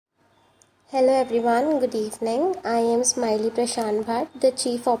Hello everyone, good evening. I am Smiley Prashant Bhatt, the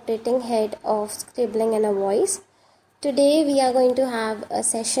Chief Operating Head of Scribbling Inner Voice. Today we are going to have a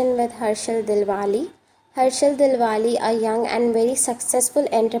session with Harshal Dilwali. Harshal Dilwali, a young and very successful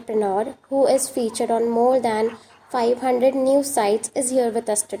entrepreneur who is featured on more than 500 news sites, is here with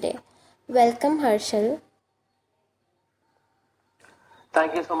us today. Welcome Harshal.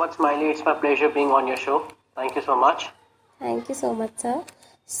 Thank you so much, Smiley. It's my pleasure being on your show. Thank you so much. Thank you so much, sir.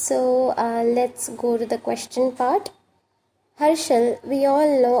 So let's go to the question part. Harshal, we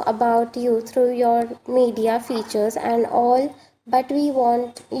all know about you through your media features and all, but we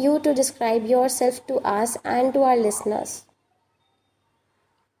want you to describe yourself to us and to our listeners.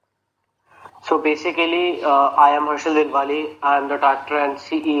 So basically, I am Harshal Dilwali. I am the director and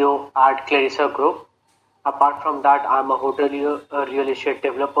CEO at Clarrisa Group. Apart from that, I am a hotelier, a real estate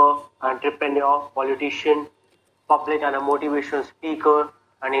developer, entrepreneur, politician, public and a motivational speaker,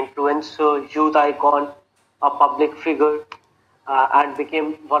 an influencer, youth icon, a public figure, and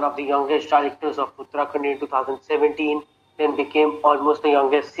became one of the youngest directors of Uttarakhand in 2017, then became almost the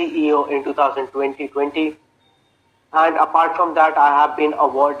youngest CEO in 2020. And apart from that, I have been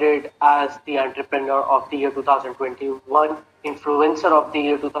awarded as the Entrepreneur of the Year 2021, Influencer of the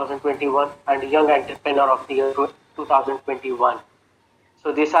Year 2021, and Young Entrepreneur of the Year 2021.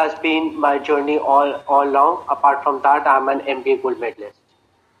 So this has been my journey all along. Apart from that, I'm an MBA Gold Medalist.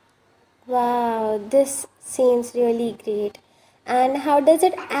 Wow, this seems really great. And how does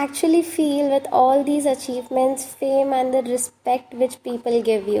it actually feel with all these achievements, fame, and the respect which people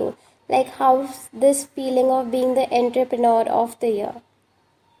give you? Like, how's this feeling of being the Entrepreneur of the Year?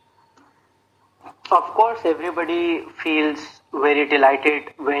 Of course, everybody feels very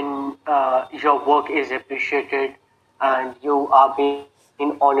delighted when your work is appreciated and you are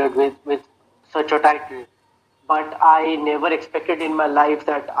being honored with such a title. But I never expected in my life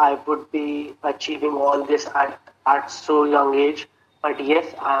that I would be achieving all this at so young age. But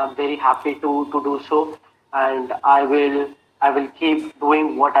yes, I am very happy to do so, and I will keep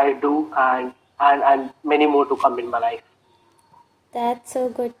doing what I do, and many more to come in my life. That's so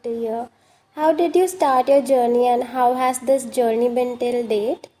good to hear. How did you start your journey and how has this journey been till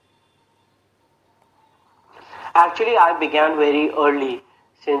date? Actually, I began very early,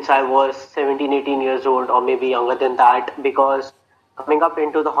 since I was 17, 18 years old, or maybe younger than that, because coming up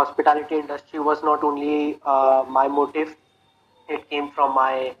into the hospitality industry was not only my motive. It came from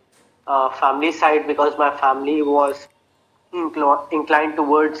my family side, because my family was inclined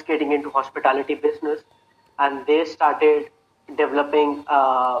towards getting into hospitality business, and they started developing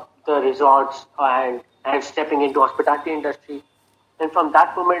the resorts and stepping into hospitality industry. And from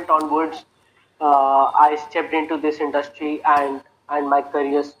that moment onwards, I stepped into this industry, and my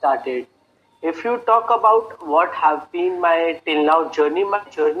career started. If you talk about what have been my till now journey, my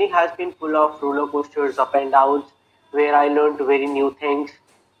journey has been full of roller coasters, up and downs, where I learned very new things.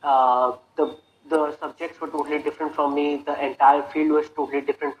 The subjects were totally different from me. The entire field was totally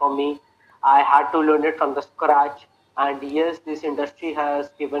different from me. I had to learn it from the scratch. And yes, this industry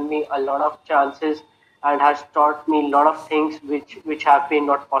has given me a lot of chances and has taught me a lot of things which have been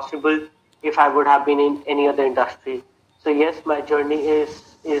not possible if I would have been in any other industry. So yes, my journey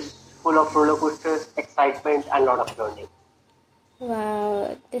is full of roller coasters, excitement, and a lot of learning.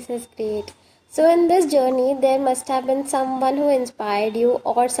 Wow, this is great. So, in this journey, there must have been someone who inspired you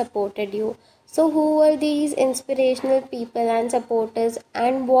or supported you. So, who were these inspirational people and supporters,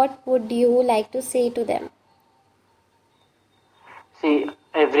 and what would you like to say to them? See,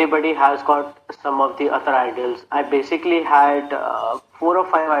 everybody has got some of the other idols. I basically had 4 or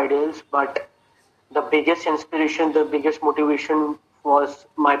 5 idols, but the biggest inspiration, the biggest motivation was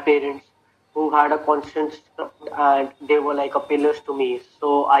my parents, who had a constant support, and they were like a pillars to me.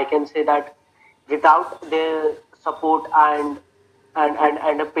 So I can say that without their support and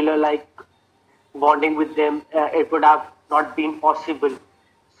a pillar like bonding with them, it would have not been possible.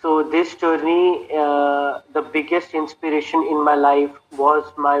 So this journey, the biggest inspiration in my life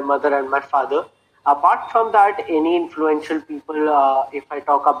was my mother and my father. Apart from that, any influential people, if I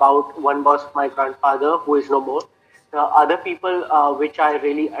talk about, one was my grandfather, who is no more. The other people which I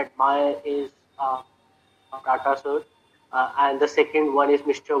really admire is Tata sir, and the second one is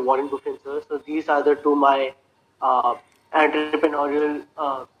Mr. Warren Buffett sir. So these are the two my uh, entrepreneurial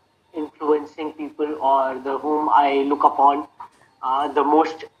influencing people, or the whom I look upon the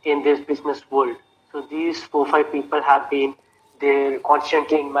most in this business world. So these 4 5 people have been there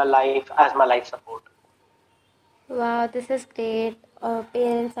constantly in my life as my life support. Wow, this is great.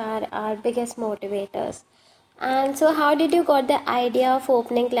 Parents are our biggest motivators. And so, how did you got the idea of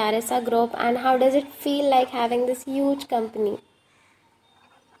opening Clarrisa Group, and how does it feel like having this huge company?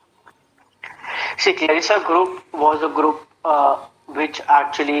 See, Clarissa Group was a group which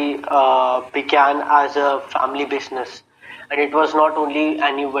actually began as a family business. And it was not only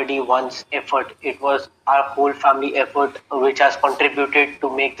anybody one's effort, it was our whole family effort which has contributed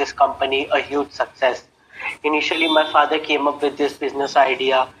to make this company a huge success. Initially, my father came up with this business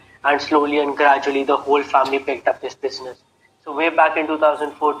idea, and slowly and gradually, the whole family picked up this business. So, way back in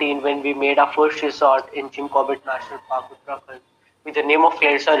 2014, when we made our first resort in Jim Corbett National Park, Uttarakhand, with the name of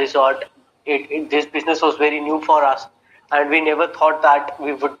Clarissa Resort, this business was very new for us, and we never thought that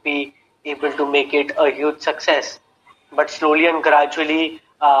we would be able to make it a huge success. But slowly and gradually,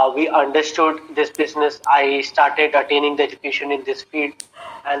 we understood this business. I started attaining the education in this field,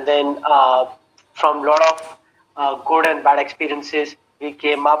 and then from a lot of good and bad experiences, we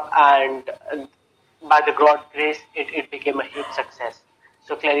came up, and by the God's grace, it became a huge success.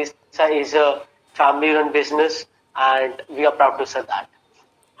 So Clarissa is a family-run business, and we are proud to say that.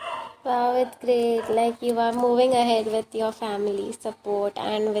 Wow, it's great. Like you are moving ahead with your family support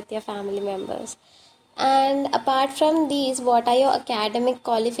and with your family members. And apart from these, what are your academic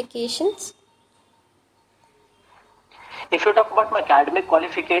qualifications? If you talk about my academic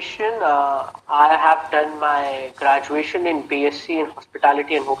qualification, I have done my graduation in BSc in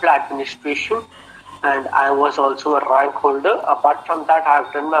Hospitality and Hotel Administration, and I was also a rank holder. Apart from that, I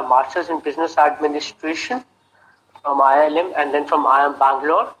have done my Masters in Business Administration from IILM and then from IIM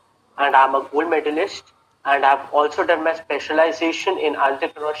Bangalore, and I'm a gold medalist. And I've also done my specialization in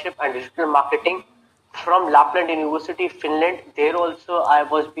Entrepreneurship and Digital Marketing from Lapland University, Finland. There also I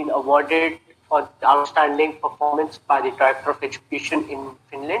was being awarded for outstanding performance by the Director of Education in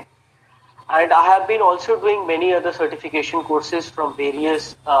Finland. And I have been also doing many other certification courses from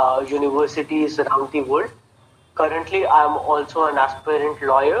various universities around the world. Currently, I am also an aspirant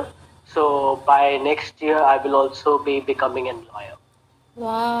lawyer. So by next year, I will also be becoming a lawyer.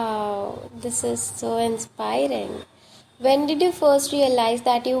 Wow, this is so inspiring. When did you first realize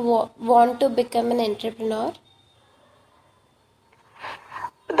that you want to become an entrepreneur?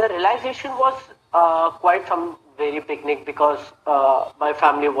 The realization was quite from very beginning because my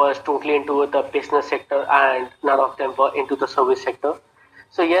family was totally into the business sector and none of them were into the service sector.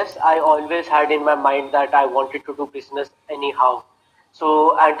 So yes, I always had in my mind that I wanted to do business anyhow.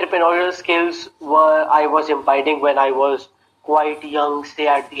 So entrepreneurial skills were I was imbibing when I was quite young, say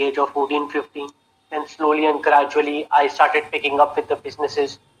at the age of 14, 15. Then slowly and gradually I started picking up with the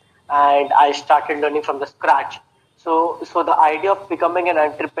businesses and I started learning from the scratch. So the idea of becoming an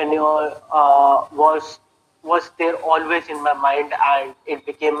entrepreneur was there always in my mind, and it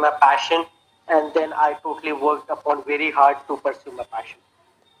became my passion. And then I totally worked upon very hard to pursue my passion.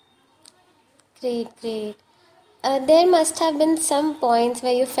 Great, great. There must have been some points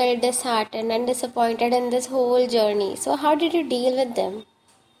where you felt disheartened and disappointed in this whole journey. So, how did you deal with them?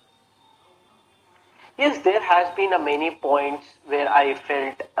 Yes, there has been a many points where I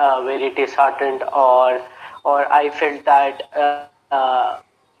felt very disheartened, or I felt that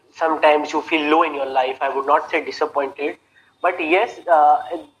sometimes you feel low in your life. I would not say disappointed, but yes,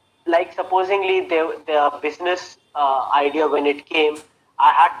 like supposingly the business idea when it came,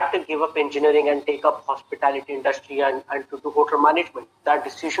 I had to give up engineering and take up hospitality industry and to do hotel management. That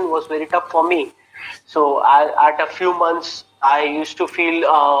decision was very tough for me. So at a few months, I used to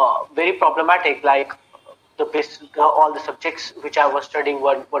feel very problematic. Like all the subjects which I was studying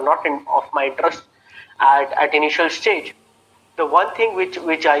were not of my interest at initial stage. The one thing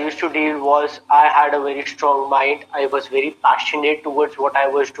which I used to deal was I had a very strong mind. I was very passionate towards what I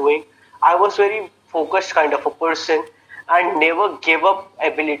was doing. I was very focused kind of a person and never gave up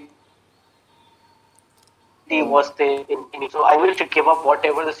ability was there in me. So I used to give up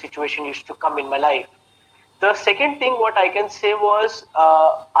whatever the situation used to come in my life. The second thing what I can say was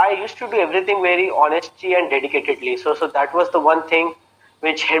I used to do everything very honestly and dedicatedly. So that was the one thing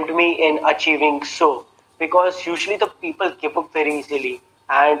which helped me in achieving so. Because usually the people give up very easily,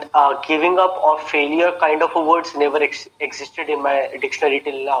 and giving up or failure kind of a words never existed in my dictionary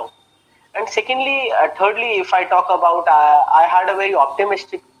till now. And secondly, thirdly, if I talk about, I had a very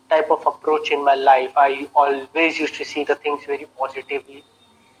optimistic type of approach in my life. I always used to see the things very positively,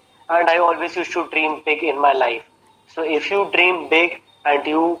 and I always used to dream big in my life. So if you dream big and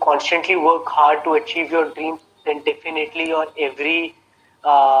you constantly work hard to achieve your dreams, then definitely your every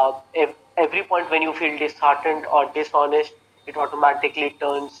point when you feel disheartened or dishonest, it automatically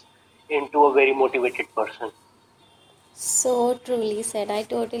turns into a very motivated person. So truly said. I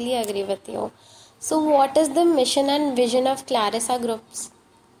totally agree with you. So, what is the mission and vision of Clarrisa Groups?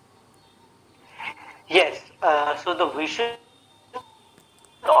 Yes, so the vision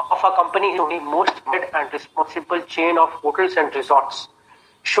of a company is only most good and responsible chain of hotels and resorts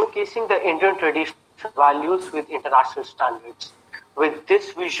showcasing the Indian traditional values with international standards. With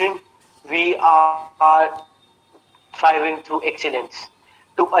this vision, we are striving through excellence.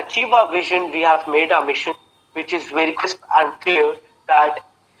 To achieve our vision, we have made our mission, which is very crisp and clear that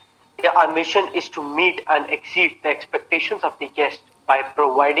our mission is to meet and exceed the expectations of the guest by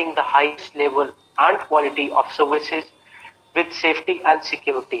providing the highest level and quality of services with safety and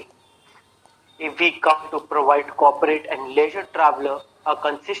security. If we come to provide corporate and leisure traveler a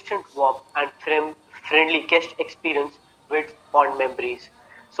consistent warm and friendly guest experience with fond memories.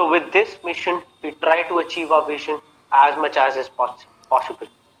 So with this mission, we try to achieve our vision as much as is possible.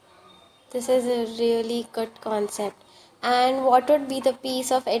 This is a really good concept. And what would be the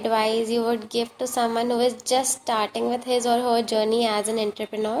piece of advice you would give to someone who is just starting with his or her journey as an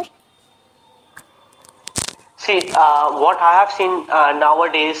entrepreneur? See, what I have seen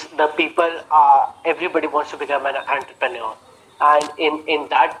nowadays, the people, everybody wants to become an entrepreneur. And in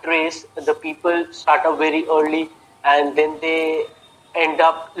that race, the people start up very early and then they end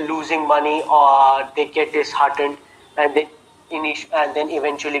up losing money or they get disheartened and then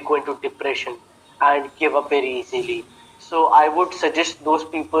eventually go into depression and give up very easily. So I would suggest those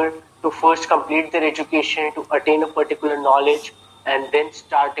people to first complete their education, to attain a particular knowledge and then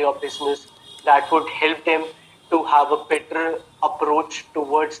start your business. That would help them to have a better approach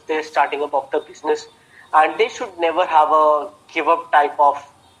towards the starting up of the business, and they should never have a give up type of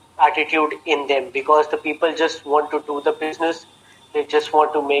attitude in them, because the people just want to do the business, they just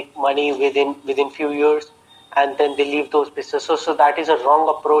want to make money within few years and then they leave those businesses. So that is a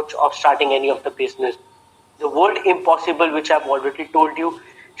wrong approach of starting any of the business. The word impossible, which I've already told you,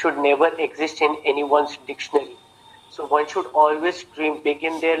 should never exist in anyone's dictionary. So one should always dream big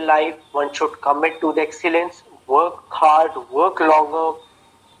in their life, one should commit to the excellence, work hard, work longer,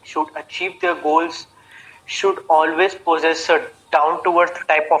 should achieve their goals, should always possess a down-to-earth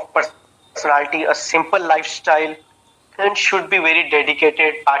type of personality, a simple lifestyle, and should be very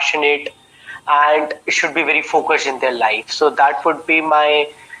dedicated, passionate, and should be very focused in their life. So that would be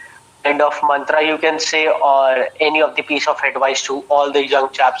my kind of mantra, you can say, or any of the piece of advice to all the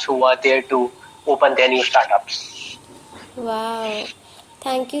young chaps who are there to open their new startups. Wow.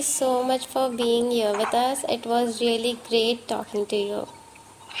 Thank you so much for being here with us. It was really great talking to you.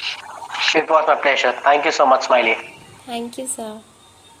 It was my pleasure. Thank you so much, Smiley. Thank you, sir.